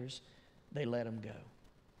the others, they let them go.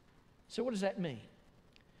 So what does that mean?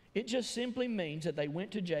 It just simply means that they went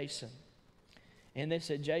to Jason, and they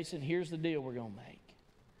said, Jason, here's the deal we're going to make.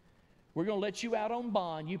 We're going to let you out on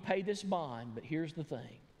bond. You pay this bond, but here's the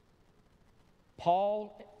thing.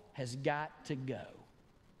 Paul has got to go.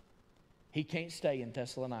 He can't stay in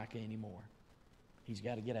Thessalonica anymore. He's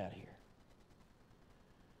got to get out of here.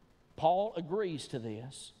 Paul agrees to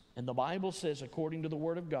this, and the Bible says, according to the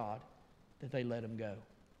Word of God, that they let him go.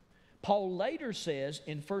 Paul later says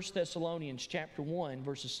in 1 Thessalonians chapter 1,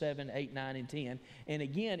 verses 7, 8, 9, and 10, and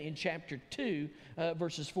again in chapter 2,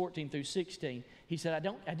 verses 14 through 16, he said,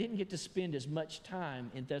 I didn't get to spend as much time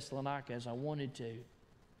in Thessalonica as I wanted to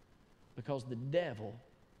because the devil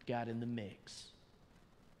got in the mix.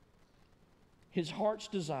 His heart's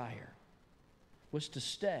desire was to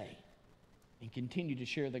stay and continue to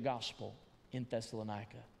share the gospel in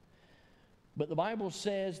Thessalonica. But the Bible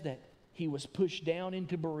says that he was pushed down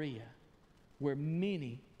into Berea, where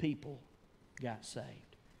many people got saved.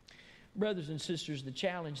 Brothers and sisters, the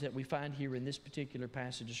challenge that we find here in this particular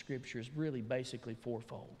passage of Scripture is really basically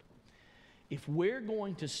fourfold. If we're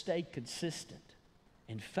going to stay consistent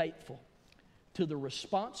and faithful to the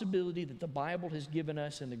responsibility that the Bible has given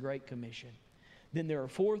us in the Great Commission, then there are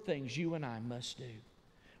four things you and I must do.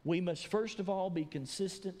 We must first of all be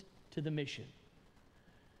consistent to the mission.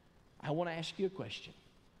 I want to ask you a question.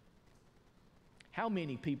 How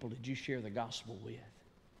many people did you share the gospel with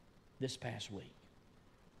this past week?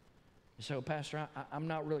 So, Pastor, I'm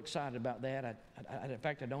not real excited about that. In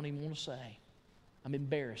fact, I don't even want to say. I'm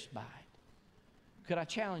embarrassed by it. Could I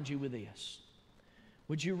challenge you with this?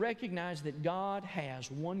 Would you recognize that God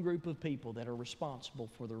has one group of people that are responsible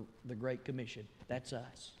for the Great Commission? That's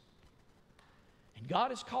us. And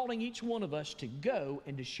God is calling each one of us to go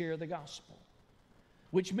and to share the gospel,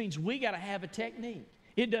 which means we got to have a technique.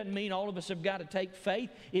 It doesn't mean all of us have got to take faith.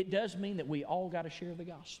 It does mean that we all got to share the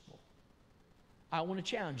gospel. I want to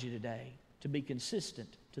challenge you today to be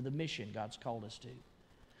consistent to the mission God's called us to.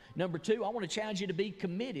 Number two, I want to challenge you to be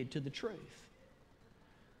committed to the truth.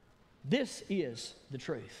 This is the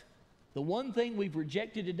truth. The one thing we've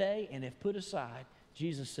rejected today and have put aside,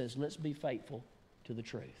 Jesus says, let's be faithful to the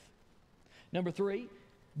truth. Number three,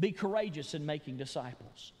 be courageous in making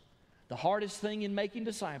disciples. The hardest thing in making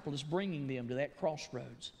disciples is bringing them to that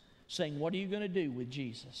crossroads, saying, what are you going to do with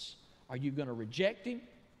Jesus? Are you going to reject Him?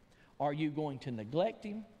 Are you going to neglect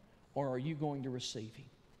Him? Or are you going to receive Him?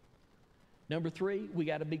 Number three, we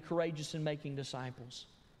got to be courageous in making disciples.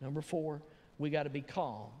 Number four, we got to be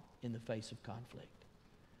calm in the face of conflict.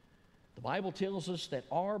 The Bible tells us that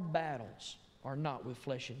our battles are not with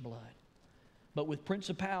flesh and blood, but with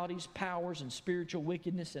principalities, powers, and spiritual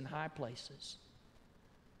wickedness in high places.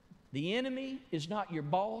 The enemy is not your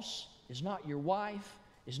boss, is not your wife,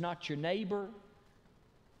 is not your neighbor.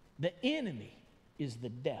 The enemy is the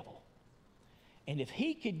devil. And if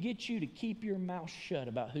he could get you to keep your mouth shut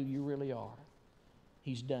about who you really are,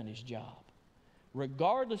 he's done his job.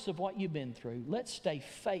 Regardless of what you've been through, let's stay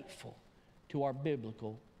faithful to our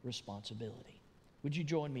biblical responsibility. Would you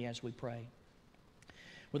join me as we pray?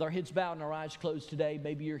 With our heads bowed and our eyes closed today,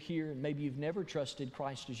 maybe you're here and maybe you've never trusted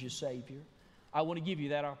Christ as your Savior. I want to give you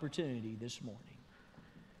that opportunity this morning.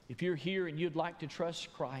 If you're here and you'd like to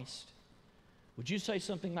trust Christ, would you say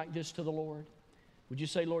something like this to the Lord? Would you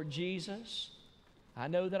say, Lord Jesus, I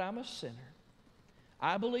know that I'm a sinner.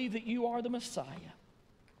 I believe that you are the Messiah.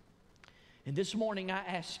 And this morning I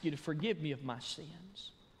ask you to forgive me of my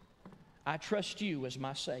sins. I trust you as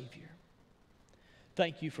my Savior.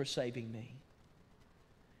 Thank you for saving me.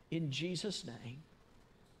 In Jesus' name,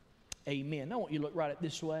 amen. I want you to look right at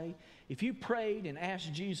this way. If you prayed and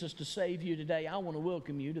asked Jesus to save you today, I want to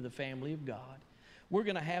welcome you to the family of God. We're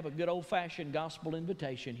going to have a good old-fashioned gospel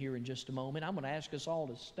invitation here in just a moment. I'm going to ask us all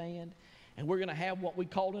to stand, and we're going to have what we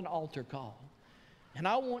call an altar call. And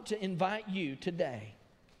I want to invite you today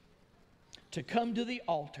to come to the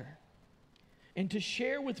altar and to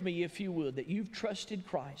share with me, if you would, that you've trusted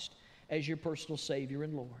Christ as your personal Savior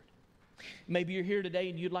and Lord. Maybe you're here today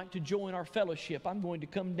and you'd like to join our fellowship. I'm going to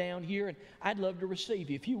come down here and I'd love to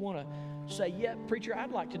receive you. If you want to say, yeah, preacher,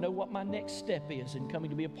 I'd like to know what my next step is in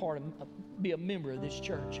coming to be be a member of this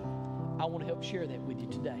church, I want to help share that with you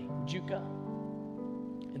today. Would you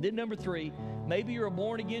come? And then number three, maybe you're a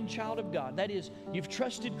born-again child of God. That is, you've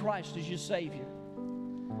trusted Christ as your Savior,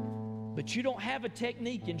 but you don't have a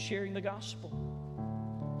technique in sharing the gospel.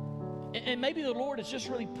 And maybe the Lord has just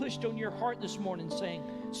really pushed on your heart this morning saying,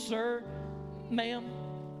 sir, ma'am,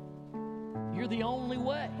 you're the only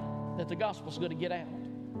way that the gospel's going to get out.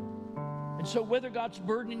 And so whether God's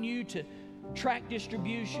burdening you to track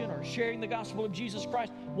distribution or sharing the gospel of Jesus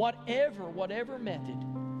Christ, whatever method,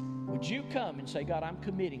 would you come and say, God, I'm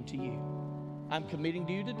committing to you. I'm committing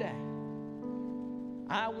to you today.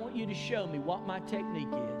 I want you to show me what my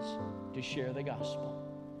technique is to share the gospel.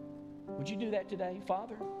 Would you do that today?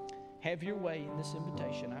 Father, have your way in this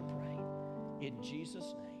invitation, I pray. In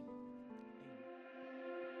Jesus' name.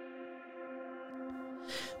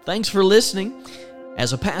 Thanks for listening.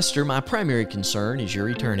 As a pastor, my primary concern is your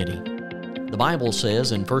eternity. The Bible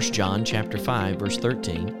says in 1 John chapter 5, verse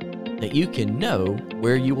 13, that you can know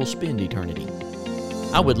where you will spend eternity.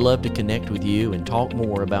 I would love to connect with you and talk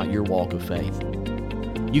more about your walk of faith.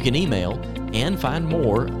 You can email and find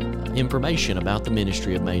more information about the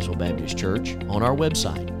ministry of Maysville Baptist Church on our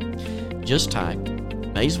website. Just type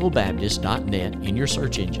maysvillebaptist.net in your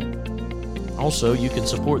search engine. Also, you can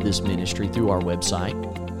support this ministry through our website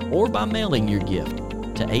or by mailing your gift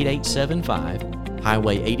to 8875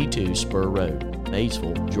 Highway 82 Spur Road,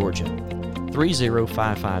 Maysville, Georgia,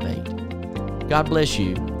 30558. God bless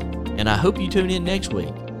you, and I hope you tune in next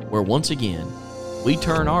week, where once again, we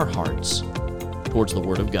turn our hearts towards the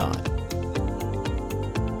Word of God.